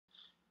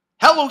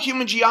Hello,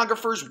 human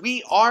geographers.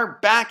 We are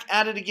back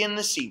at it again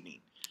this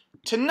evening.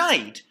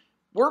 Tonight,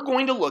 we're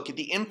going to look at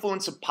the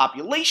influence of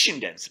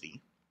population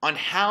density on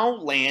how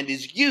land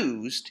is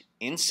used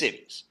in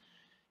cities.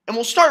 And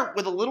we'll start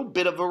with a little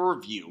bit of a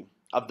review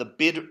of the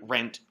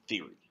bid-rent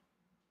theory.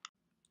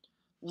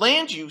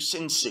 Land use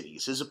in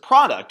cities is a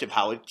product of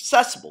how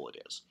accessible it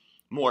is.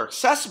 More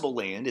accessible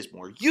land is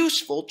more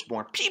useful to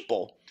more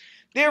people,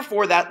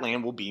 therefore that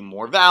land will be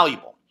more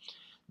valuable.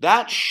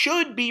 That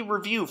should be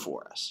review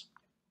for us.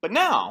 But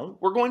now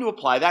we're going to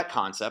apply that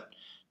concept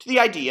to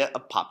the idea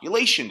of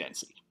population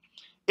density.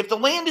 If the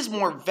land is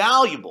more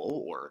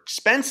valuable or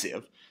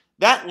expensive,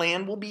 that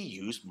land will be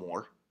used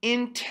more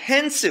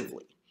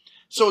intensively.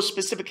 So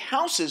specific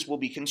houses will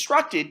be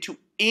constructed to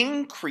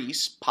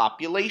increase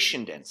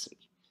population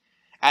density.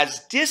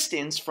 As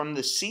distance from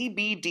the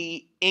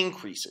CBD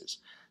increases,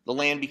 the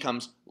land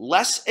becomes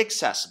less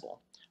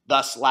accessible,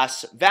 thus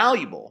less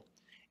valuable,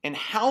 and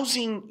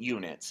housing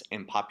units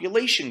and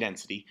population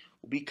density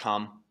will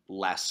become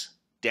less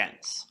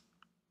dense.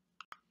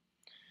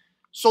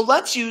 So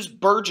let's use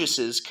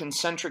Burgess's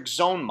concentric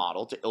zone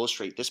model to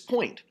illustrate this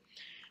point.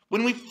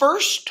 When we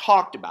first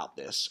talked about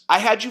this, I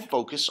had you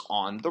focus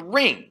on the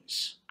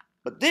rings,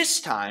 but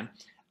this time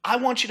I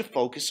want you to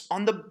focus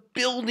on the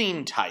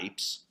building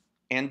types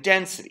and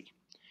density.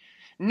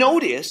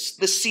 Notice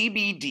the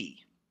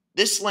CBD.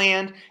 This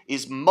land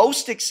is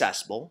most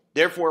accessible,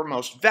 therefore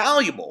most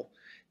valuable,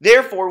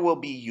 therefore will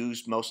be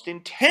used most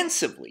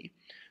intensively.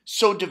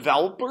 So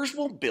developers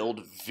will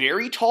build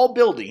very tall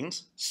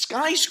buildings,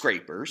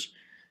 skyscrapers,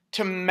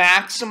 to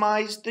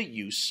maximize the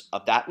use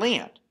of that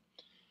land.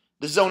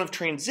 The zone of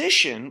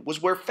transition was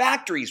where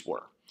factories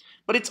were,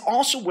 but it's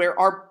also where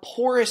our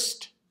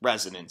poorest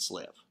residents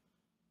live.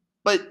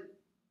 But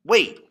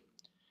wait,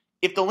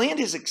 if the land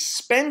is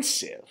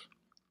expensive,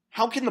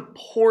 how can the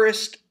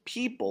poorest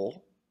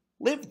people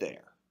live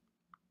there?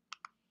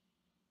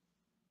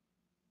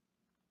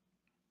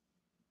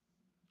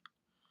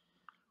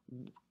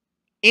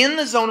 In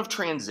the zone of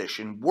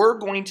transition, we're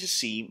going to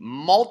see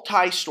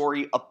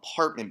multi-story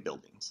apartment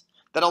buildings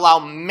that allow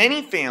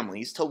many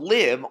families to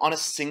live on a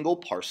single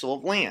parcel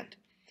of land.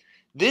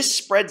 This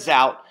spreads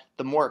out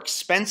the more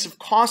expensive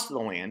cost of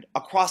the land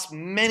across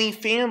many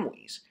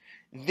families,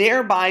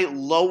 thereby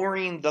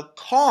lowering the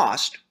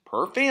cost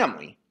per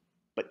family,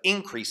 but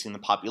increasing the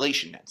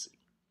population density.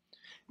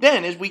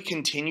 Then, as we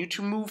continue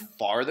to move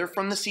farther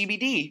from the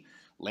CBD,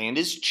 land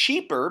is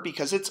cheaper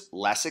because it's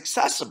less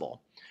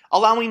accessible,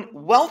 allowing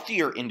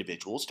wealthier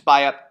individuals to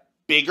buy up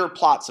bigger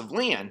plots of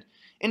land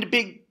and to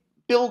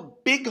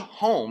build big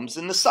homes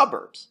in the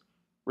suburbs,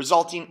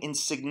 resulting in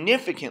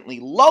significantly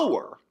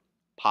lower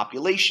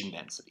population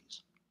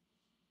densities.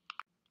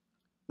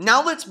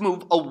 Now let's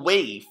move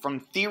away from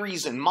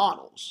theories and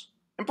models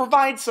and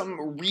provide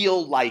some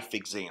real-life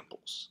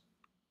examples.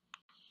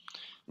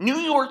 New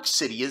York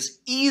City is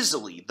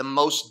easily the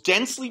most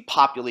densely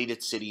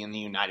populated city in the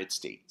United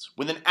States,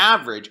 with an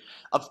average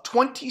of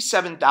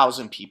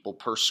 27,000 people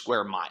per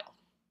square mile.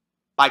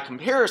 By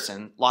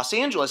comparison, Los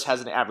Angeles has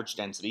an average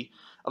density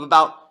of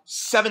about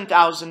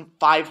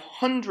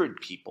 7,500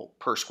 people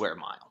per square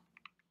mile.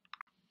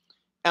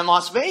 And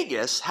Las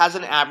Vegas has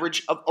an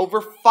average of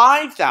over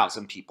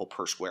 5,000 people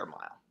per square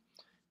mile.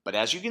 But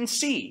as you can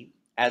see,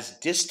 as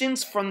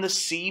distance from the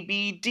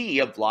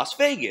CBD of Las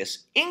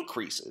Vegas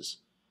increases,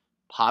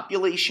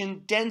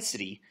 population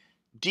density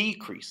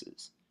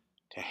decreases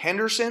to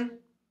Henderson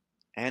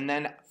and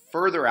then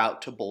further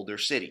out to Boulder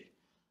City,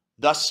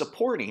 thus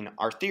supporting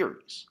our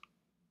theories.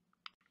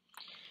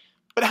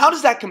 But how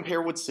does that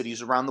compare with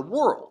cities around the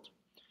world?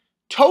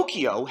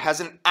 Tokyo has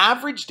an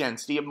average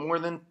density of more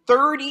than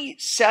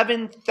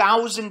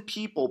 37,000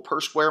 people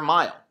per square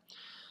mile.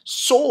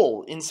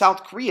 Seoul in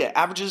South Korea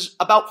averages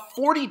about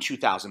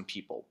 42,000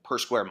 people per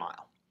square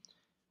mile.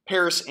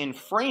 Paris in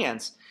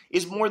France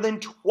is more than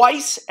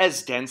twice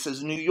as dense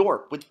as New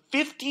York, with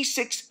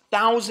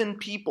 56,000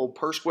 people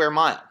per square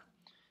mile.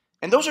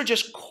 And those are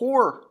just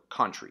core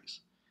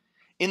countries.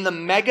 In the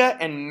mega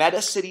and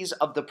meta cities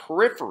of the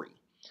periphery,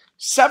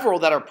 several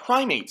that are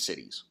primate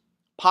cities,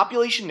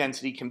 population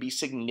density can be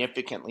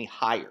significantly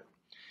higher.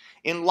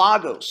 In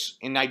Lagos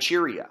in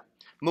Nigeria,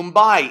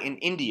 Mumbai in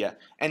India,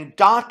 and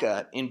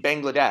Dhaka in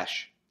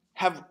Bangladesh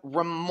have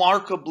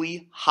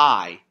remarkably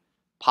high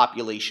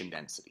population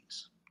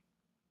densities.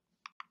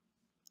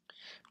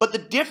 But the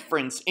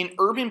difference in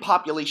urban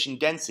population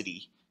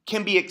density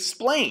can be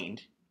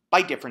explained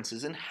by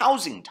differences in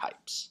housing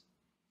types.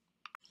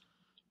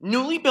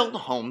 Newly built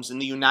homes in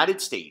the United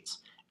States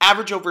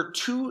average over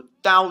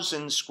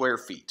 2,000 square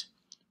feet,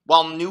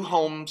 while new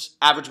homes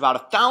average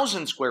about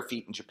 1,000 square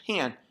feet in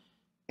Japan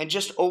and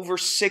just over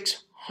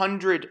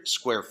 600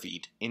 square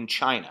feet in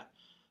China,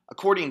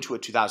 according to a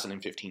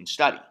 2015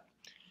 study.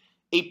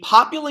 A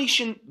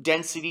population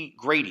density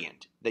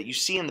gradient that you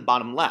see in the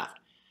bottom left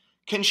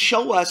can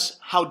show us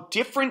how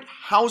different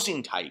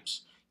housing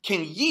types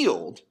can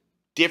yield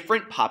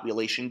different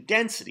population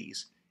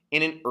densities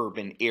in an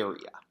urban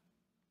area.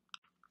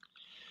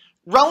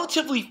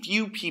 Relatively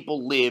few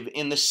people live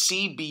in the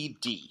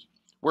CBD,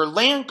 where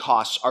land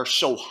costs are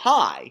so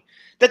high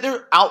that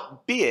they're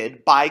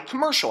outbid by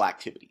commercial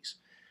activities.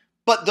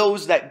 But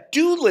those that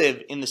do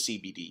live in the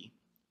CBD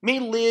may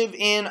live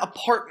in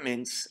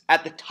apartments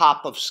at the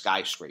top of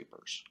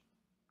skyscrapers.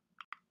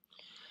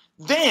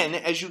 Then,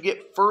 as you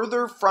get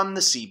further from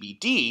the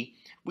CBD,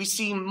 we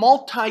see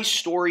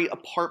multi-story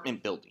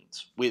apartment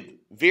buildings with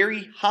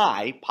very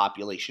high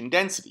population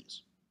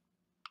densities.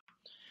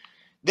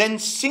 Then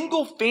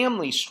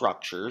single-family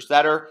structures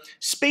that are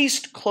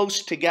spaced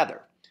close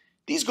together.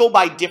 These go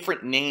by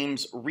different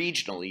names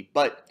regionally,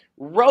 but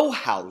row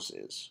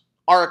houses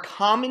are a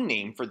common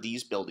name for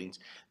these buildings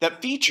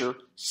that feature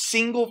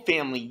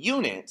single-family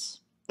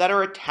units that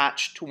are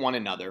attached to one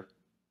another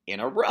in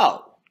a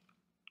row.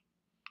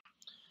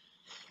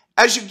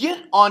 As you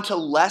get onto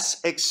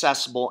less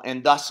accessible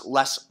and thus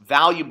less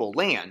valuable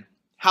land,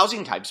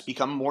 housing types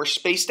become more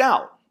spaced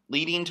out,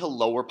 leading to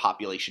lower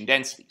population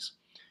densities.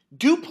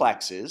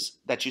 Duplexes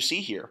that you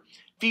see here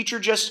feature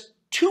just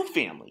two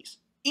families,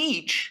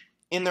 each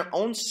in their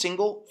own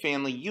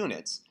single-family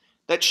units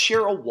that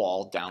share a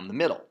wall down the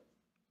middle.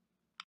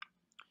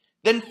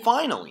 Then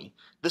finally,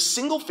 the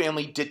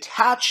single-family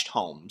detached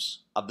homes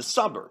of the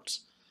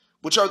suburbs,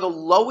 which are the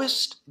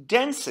lowest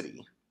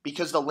density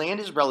because the land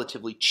is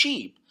relatively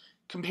cheap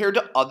compared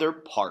to other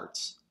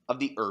parts of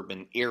the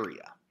urban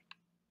area.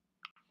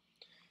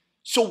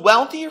 So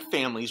wealthier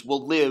families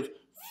will live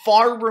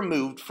far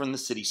removed from the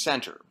city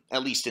center,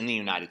 at least in the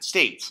United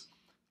States,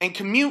 and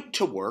commute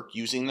to work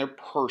using their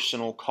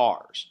personal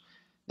cars.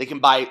 They can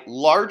buy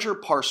larger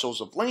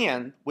parcels of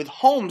land with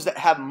homes that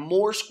have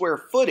more square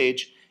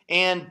footage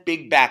and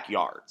big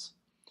backyards.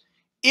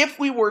 If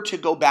we were to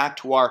go back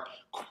to our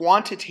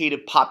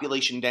quantitative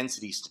population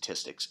density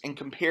statistics and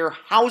compare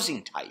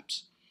housing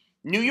types,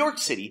 New York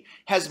City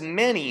has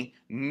many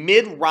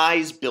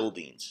mid-rise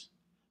buildings,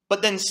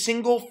 but then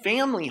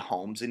single-family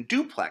homes and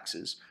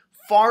duplexes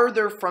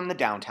farther from the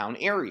downtown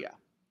area.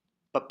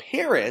 But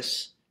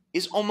Paris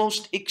is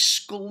almost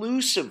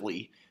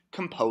exclusively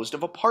composed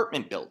of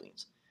apartment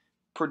buildings,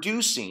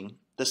 producing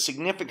the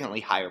significantly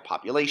higher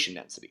population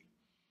density.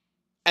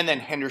 And then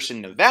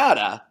Henderson,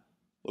 Nevada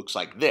looks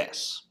like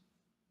this.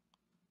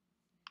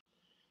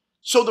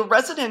 So the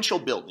residential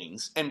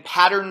buildings and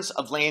patterns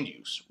of land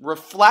use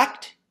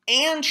reflect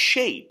and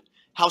shape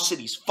how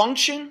cities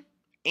function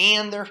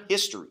and their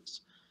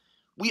histories.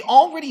 We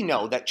already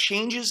know that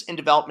changes and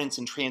developments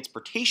in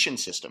transportation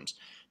systems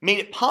made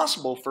it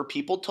possible for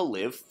people to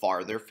live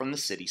farther from the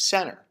city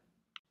center.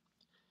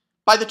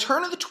 By the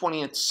turn of the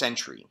 20th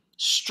century,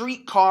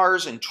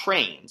 streetcars and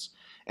trains,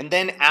 and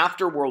then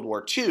after World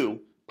War II,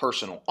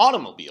 personal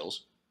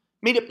automobiles,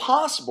 made it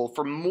possible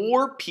for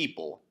more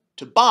people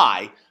to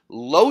buy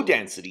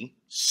low-density,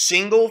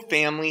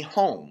 single-family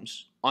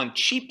homes on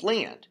cheap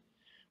land,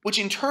 which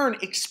in turn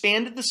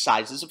expanded the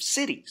sizes of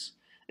cities,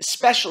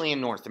 especially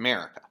in North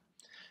America,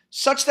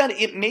 such that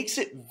it makes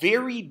it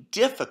very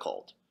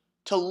difficult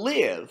to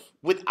live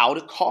without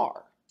a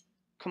car,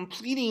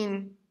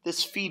 completing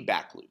this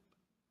feedback loop.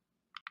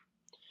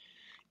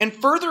 And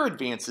further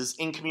advances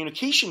in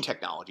communication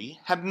technology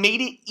have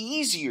made it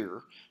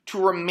easier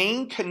to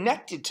remain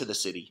connected to the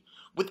city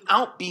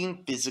without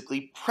being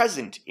physically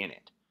present in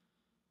it.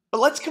 But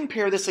let's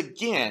compare this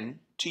again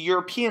to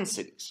European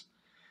cities.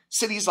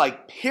 Cities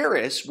like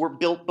Paris were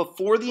built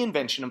before the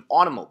invention of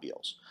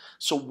automobiles,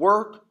 so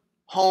work,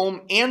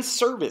 home, and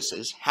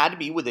services had to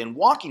be within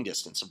walking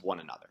distance of one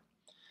another.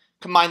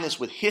 Combine this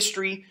with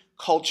history,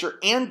 culture,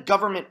 and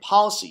government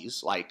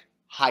policies like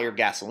higher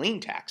gasoline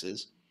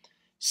taxes,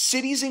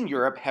 cities in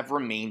Europe have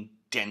remained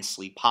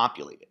densely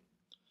populated.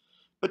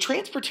 But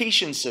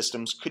transportation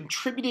systems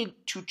contributed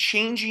to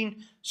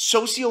changing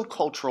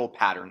sociocultural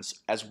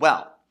patterns as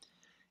well.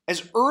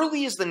 As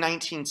early as the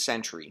 19th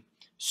century,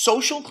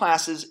 social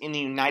classes in the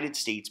United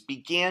States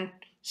began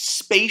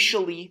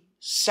spatially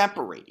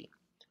separating.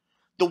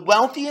 The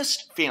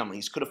wealthiest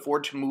families could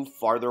afford to move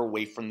farther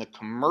away from the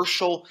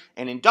commercial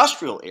and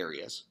industrial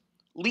areas,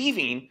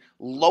 leaving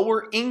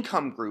lower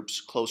income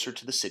groups closer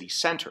to the city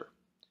center.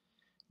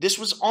 This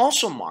was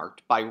also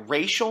marked by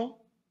racial,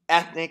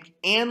 ethnic,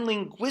 and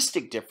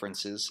linguistic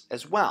differences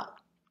as well.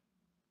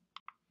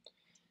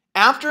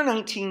 After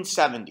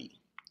 1970,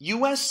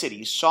 U.S.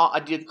 cities saw a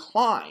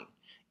decline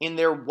in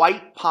their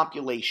white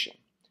population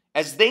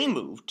as they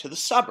moved to the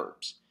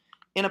suburbs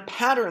in a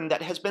pattern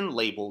that has been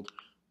labeled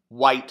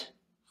white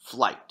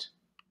flight.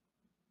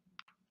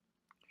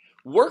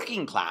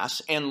 Working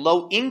class and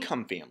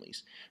low-income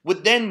families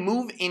would then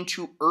move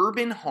into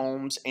urban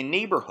homes and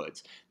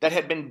neighborhoods that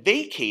had been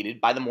vacated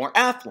by the more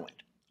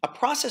affluent, a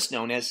process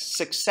known as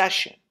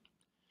succession.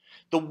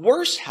 The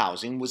worst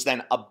housing was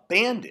then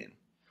abandoned,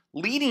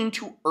 leading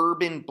to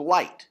urban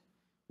blight,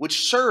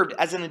 which served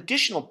as an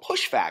additional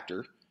push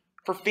factor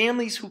for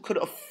families who could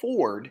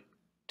afford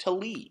to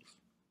leave.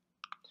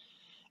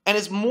 And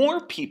as more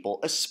people,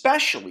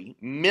 especially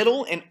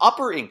middle and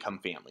upper income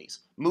families,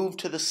 moved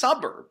to the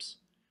suburbs,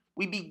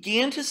 we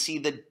began to see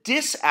the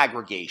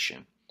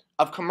disaggregation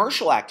of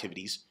commercial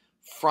activities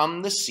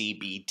from the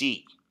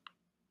CBD.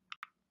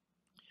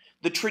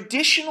 the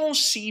traditional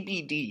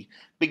CBD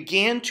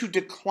began to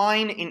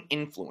decline in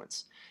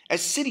influence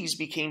as cities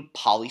became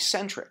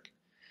polycentric.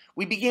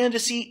 We began to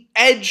see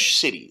edge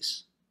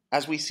cities,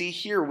 as we see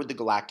here with the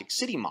Galactic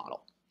City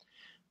model,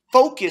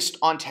 focused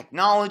on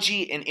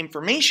technology and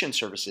information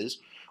services,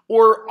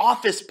 or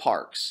office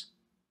parks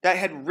that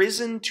had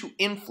risen to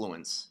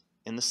influence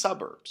in the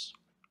suburbs.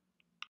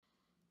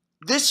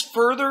 This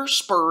further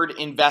spurred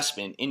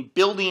investment in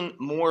building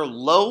more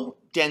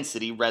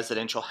low-density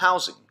residential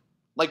housing,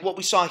 like what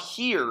we saw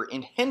here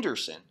in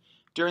Henderson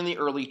during the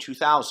early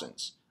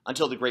 2000s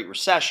until the Great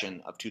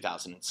Recession of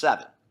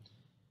 2007.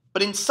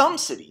 But in some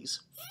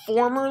cities,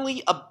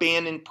 formerly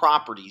abandoned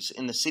properties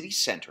in the city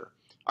center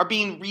are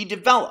being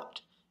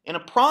redeveloped in a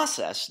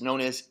process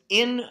known as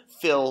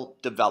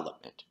infill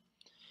development.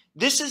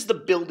 This is the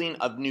building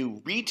of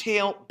new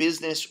retail,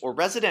 business, or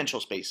residential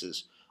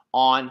spaces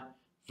on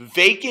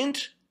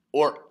vacant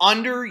or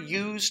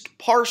underused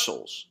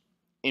parcels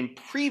in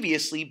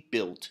previously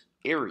built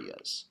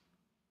areas.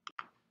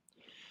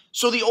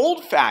 So the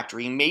old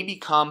factory may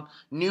become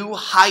new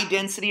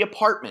high-density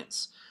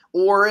apartments,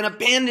 or an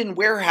abandoned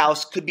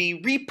warehouse could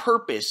be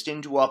repurposed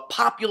into a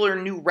popular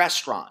new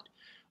restaurant,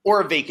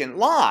 or a vacant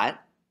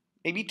lot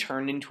may be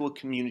turned into a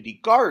community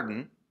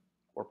garden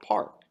or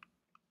park.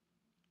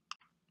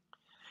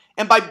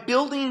 And by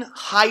building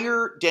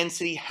higher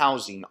density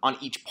housing on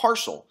each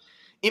parcel,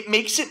 it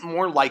makes it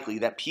more likely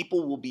that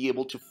people will be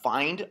able to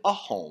find a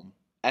home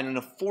at an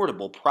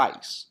affordable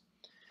price.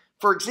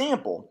 For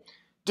example,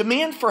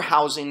 demand for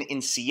housing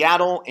in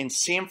Seattle and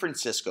San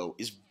Francisco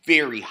is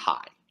very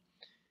high.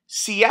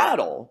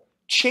 Seattle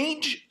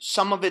changed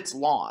some of its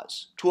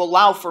laws to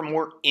allow for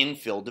more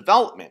infill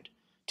development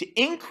to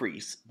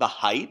increase the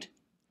height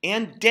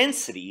and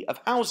density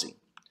of housing.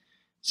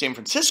 San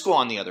Francisco,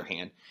 on the other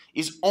hand,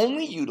 is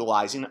only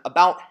utilizing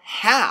about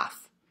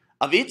half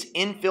of its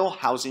infill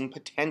housing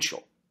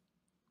potential.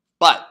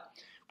 But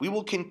we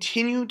will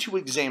continue to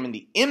examine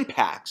the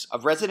impacts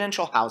of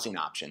residential housing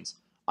options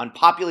on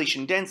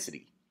population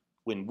density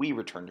when we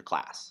return to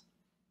class.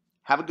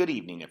 Have a good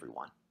evening,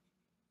 everyone.